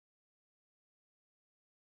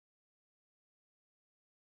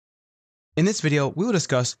In this video, we will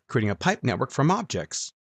discuss creating a pipe network from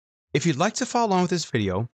objects. If you'd like to follow along with this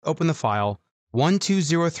video, open the file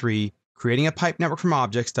 1203 creating a pipe network from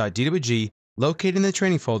objects.dwg located in the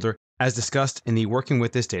training folder as discussed in the Working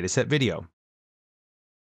with this dataset video.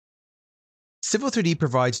 Civil 3D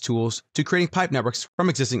provides tools to creating pipe networks from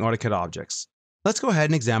existing AutoCAD objects. Let's go ahead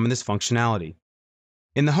and examine this functionality.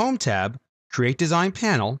 In the Home tab, Create Design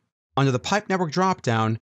panel, under the Pipe Network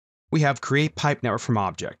dropdown, we have Create Pipe Network from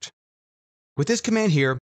Object. With this command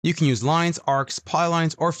here, you can use lines, arcs,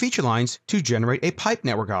 polylines, or feature lines to generate a pipe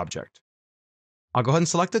network object. I'll go ahead and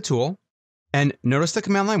select the tool, and notice the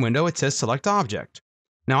command line window, it says Select Object.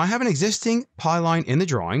 Now I have an existing polyline in the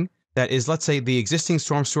drawing that is, let's say, the existing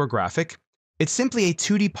storm sewer graphic. It's simply a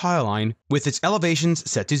 2D polyline with its elevations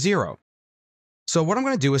set to 0. So what I'm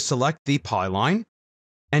going to do is select the polyline,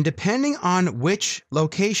 and depending on which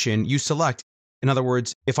location you select, in other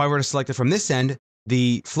words, if I were to select it from this end,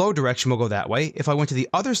 the flow direction will go that way. If I went to the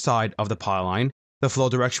other side of the polyline, the flow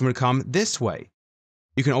direction would come this way.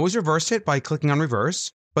 You can always reverse it by clicking on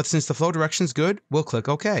reverse, but since the flow direction is good, we'll click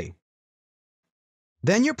OK.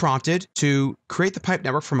 Then you're prompted to create the pipe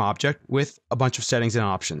network from object with a bunch of settings and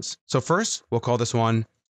options. So first, we'll call this one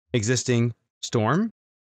Existing Storm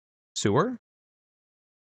Sewer.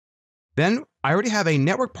 Then I already have a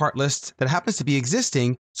network part list that happens to be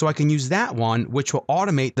existing, so I can use that one, which will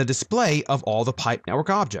automate the display of all the pipe network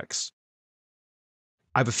objects.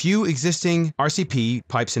 I have a few existing RCP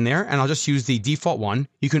pipes in there, and I'll just use the default one.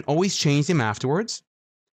 You can always change them afterwards.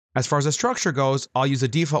 As far as the structure goes, I'll use the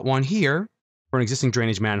default one here for an existing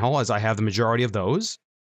drainage manhole, as I have the majority of those.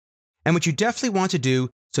 And what you definitely want to do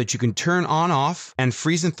so that you can turn on, off, and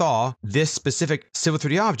freeze and thaw this specific Civil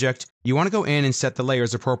 3D object, you want to go in and set the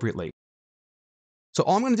layers appropriately. So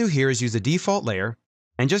all I'm going to do here is use the default layer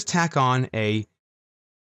and just tack on a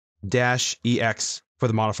 -EX for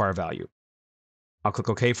the modifier value. I'll click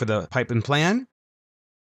OK for the pipe in plan.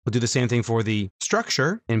 We'll do the same thing for the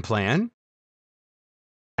structure in plan.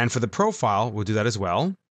 And for the profile, we'll do that as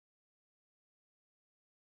well.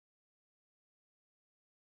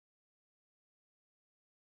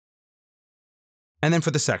 And then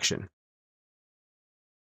for the section.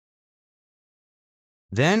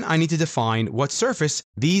 Then I need to define what surface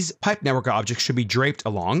these pipe network objects should be draped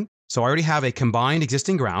along. So I already have a combined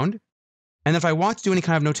existing ground. And if I want to do any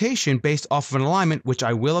kind of notation based off of an alignment, which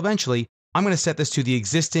I will eventually, I'm going to set this to the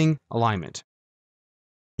existing alignment.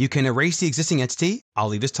 You can erase the existing entity. I'll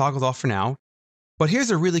leave this toggled off for now. But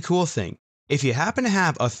here's a really cool thing. If you happen to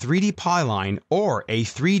have a 3D polyline or a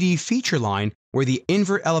 3D feature line where the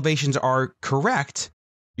invert elevations are correct,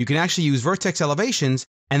 you can actually use vertex elevations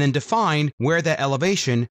and then define where that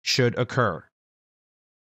elevation should occur.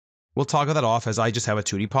 We'll toggle that off as I just have a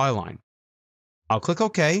 2D polyline. I'll click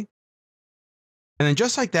OK. And then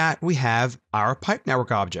just like that, we have our pipe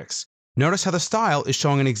network objects. Notice how the style is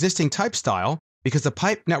showing an existing type style because the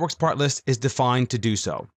pipe networks part list is defined to do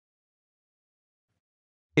so.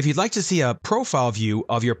 If you'd like to see a profile view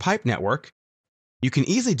of your pipe network, you can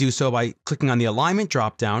easily do so by clicking on the Alignment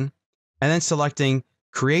dropdown and then selecting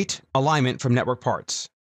Create Alignment from Network Parts.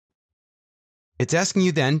 It's asking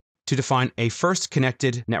you then to define a first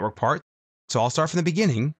connected network part. So I'll start from the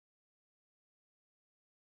beginning.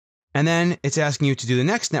 And then it's asking you to do the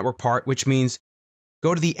next network part, which means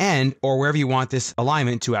go to the end or wherever you want this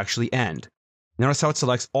alignment to actually end. Notice how it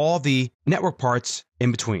selects all the network parts in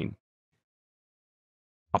between.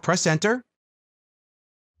 I'll press Enter.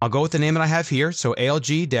 I'll go with the name that I have here, so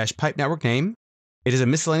ALG-pipe network name. It is a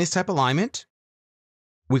miscellaneous type alignment.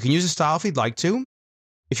 We can use a style if you'd like to.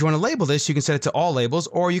 If you want to label this, you can set it to all labels,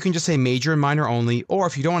 or you can just say major and minor only, or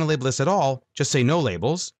if you don't want to label this at all, just say no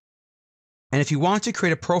labels. And if you want to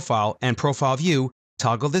create a profile and profile view,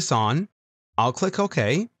 toggle this on. I'll click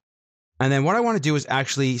OK. And then what I want to do is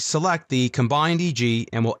actually select the combined EG,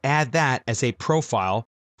 and we'll add that as a profile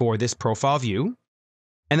for this profile view.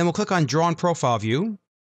 And then we'll click on Draw on Profile View.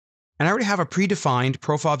 And I already have a predefined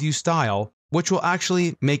profile view style, which will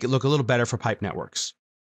actually make it look a little better for pipe networks.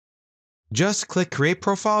 Just click Create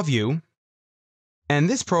Profile View, and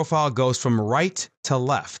this profile goes from right to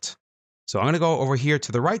left. So I'm going to go over here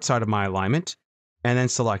to the right side of my alignment and then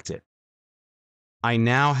select it. I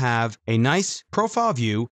now have a nice profile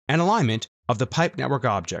view and alignment of the pipe network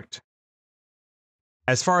object.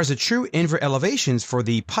 As far as the true invert elevations for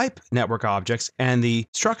the pipe network objects and the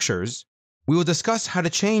structures, we will discuss how to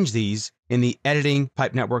change these in the Editing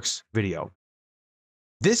Pipe Networks video.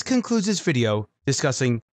 This concludes this video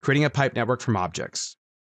discussing creating a pipe network from objects.